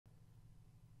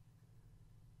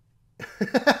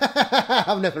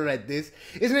I've never read this.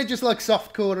 Isn't it just like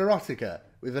softcore erotica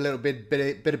with a little bit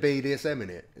of BDSM in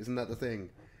it? Isn't that the thing?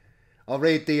 I'll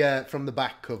read the from the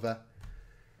back cover.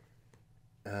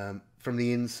 From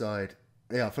the inside.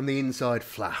 Yeah, from the inside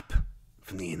flap.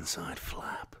 From the inside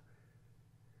flap.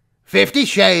 50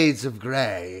 Shades of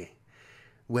Grey.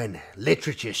 When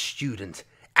literature student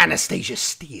Anastasia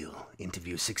Steele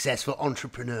interviews successful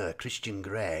entrepreneur Christian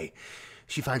Grey,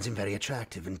 she finds him very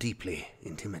attractive and deeply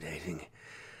intimidating,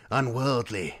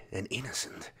 unworldly and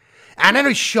innocent. Anna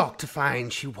is shocked to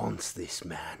find she wants this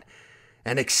man,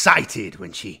 and excited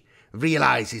when she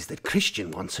realizes that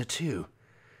Christian wants her too.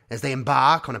 As they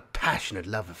embark on a passionate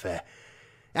love affair,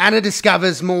 Anna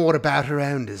discovers more about her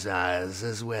own desires,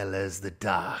 as well as the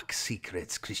dark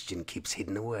secrets Christian keeps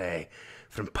hidden away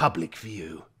from public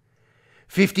view.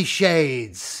 50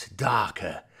 Shades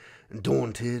darker,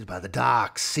 daunted by the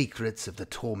dark secrets of the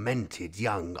tormented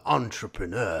young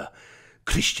entrepreneur,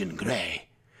 Christian Grey.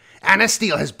 Anna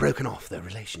Steele has broken off their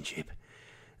relationship.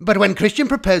 But when Christian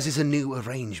proposes a new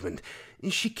arrangement,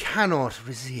 she cannot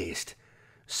resist.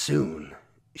 Soon,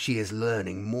 she is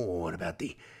learning more about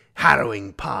the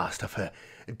harrowing past of her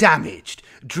damaged,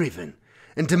 driven,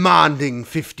 and demanding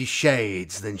 50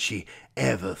 Shades than she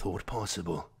ever thought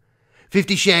possible.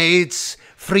 50 Shades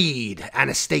freed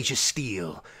Anastasia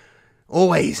Steele.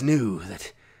 Always knew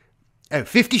that...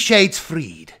 50 Shades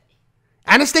freed.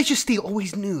 Anastasia Steele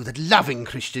always knew that loving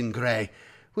Christian Grey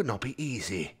would not be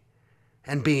easy,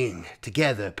 and being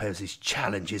together poses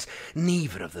challenges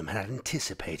neither of them had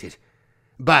anticipated.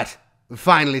 But,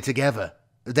 finally together,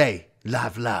 they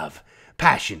love,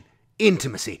 passion,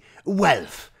 intimacy,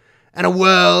 wealth, and a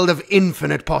world of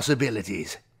infinite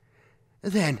possibilities.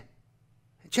 Then,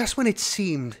 just when it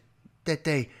seemed that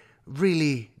they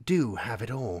really do have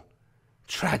it all,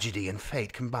 tragedy and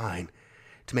fate combine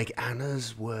to make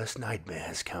Anna's worst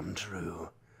nightmares come true.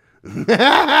 Remember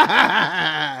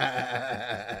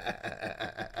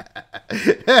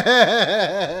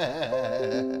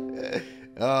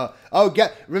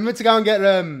to go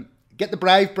and get the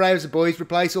Brave browser, boys.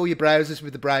 Replace all your browsers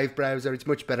with the Brave browser. It's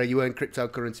much better. You earn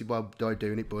cryptocurrency by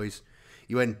doing it, boys.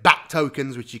 You earn BAT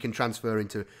tokens, which you can transfer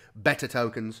into better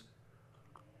tokens.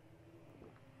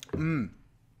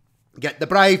 Get the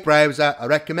Brave browser. I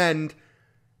recommend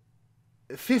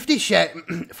 50 Shades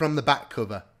from the back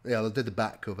cover. Yeah, I'll do the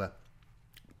back cover.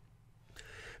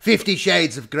 50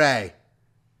 Shades of Grey.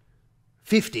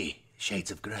 50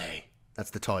 Shades of Grey. That's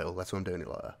the title. That's why I'm doing it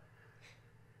like that.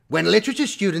 When literature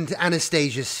student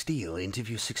Anastasia Steele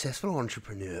interviews successful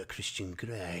entrepreneur Christian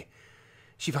Grey,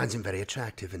 she finds him very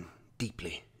attractive and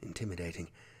deeply intimidating.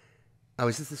 Oh,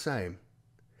 is this the same?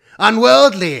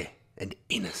 Unworldly and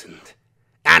innocent.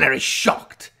 Anna is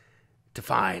shocked to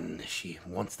find she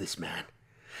wants this man,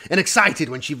 and excited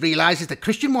when she realizes that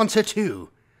Christian wants her too.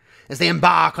 As they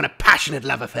embark on a passionate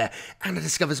love affair, Anna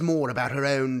discovers more about her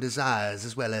own desires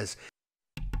as well as...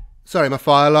 Sorry, my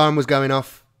fire alarm was going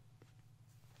off.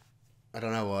 I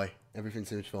don't know why. Everything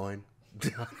seems fine.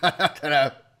 I don't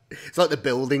know. It's like the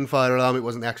building fire alarm. It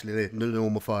wasn't actually the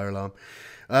normal fire alarm.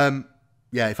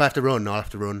 Yeah, if I have to run, I'll have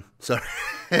to run. Sorry.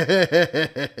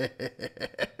 The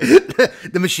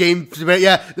machine spirit,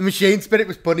 yeah, the machine spirit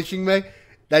was punishing me.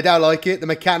 They don't like it. The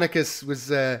Mechanicus was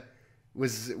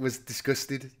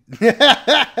disgusted.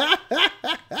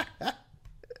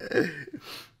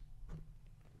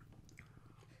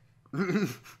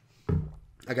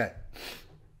 Okay.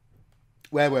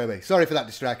 Where were we? Sorry for that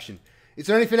distraction. Is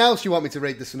there anything else you want me to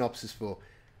read the synopsis for?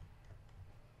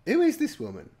 Who is this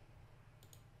woman?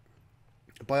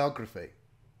 A biography.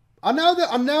 I know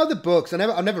the books.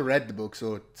 I've never read the books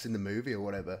or seen the movie or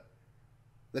whatever.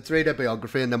 Let's read her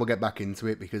biography and then we'll get back into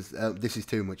it because this is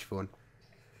too much fun.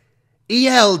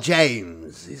 E.L.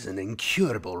 James is an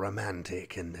incurable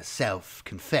romantic and a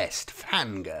self-confessed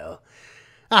fangirl.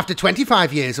 After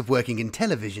 25 years of working in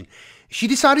television, she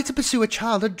decided to pursue a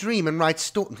childhood dream and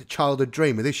write childhood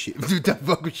dream with this shit.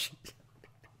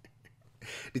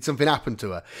 Did something happen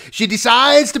to her? She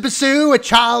decides to pursue a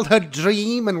childhood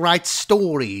dream and write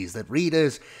stories that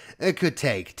readers could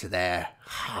take to their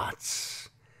hearts.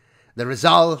 The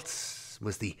result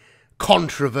was the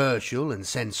controversial and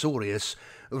censorious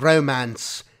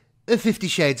romance 50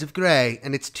 Shades of Grey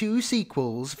and its two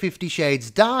sequels, 50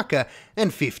 Shades Darker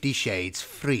and 50 Shades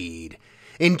Freed.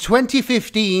 In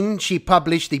 2015, she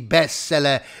published the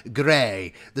bestseller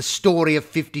Grey, the story of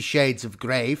 50 Shades of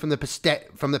Grey from the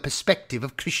perspective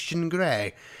of Christian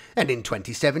Grey. And in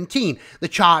 2017, the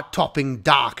chart-topping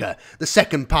Darker, the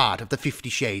second part of the 50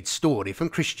 Shades story from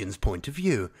Christian's point of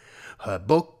view. Her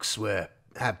books were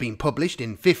have been published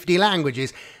in 50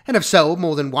 languages and have sold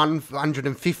more than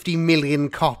 150 million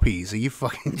copies. Are you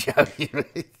fucking joking?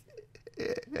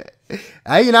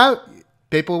 Hey, you know,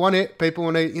 people want it. People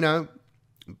want to, you know,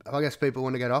 I guess people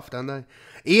want to get off, don't they?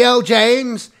 E.L.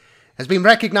 James has been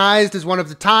recognised as one of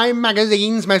the Time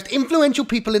magazine's most influential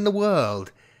people in the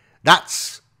world.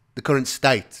 That's the current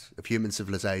state of human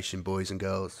civilization, boys and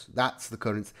girls. That's the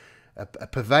current... A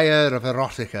purveyor of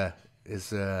erotica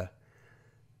is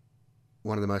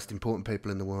one of the most important people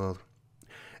in the world.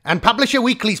 And Publisher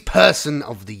Weekly's Person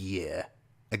of the Year.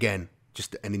 Again,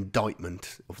 just an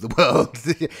indictment of the world.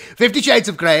 50 Shades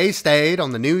of Grey stayed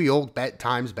on the New York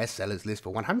Times bestsellers list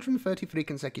for 133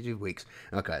 consecutive weeks.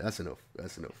 Okay, that's enough.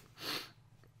 That's enough.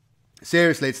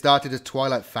 Seriously, it started as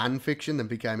Twilight fan fiction, then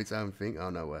became its own thing. Oh,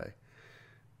 no way.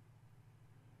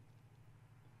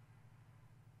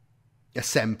 A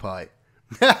senpai.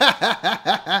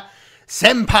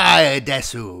 Senpai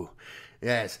desu.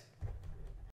 Yes.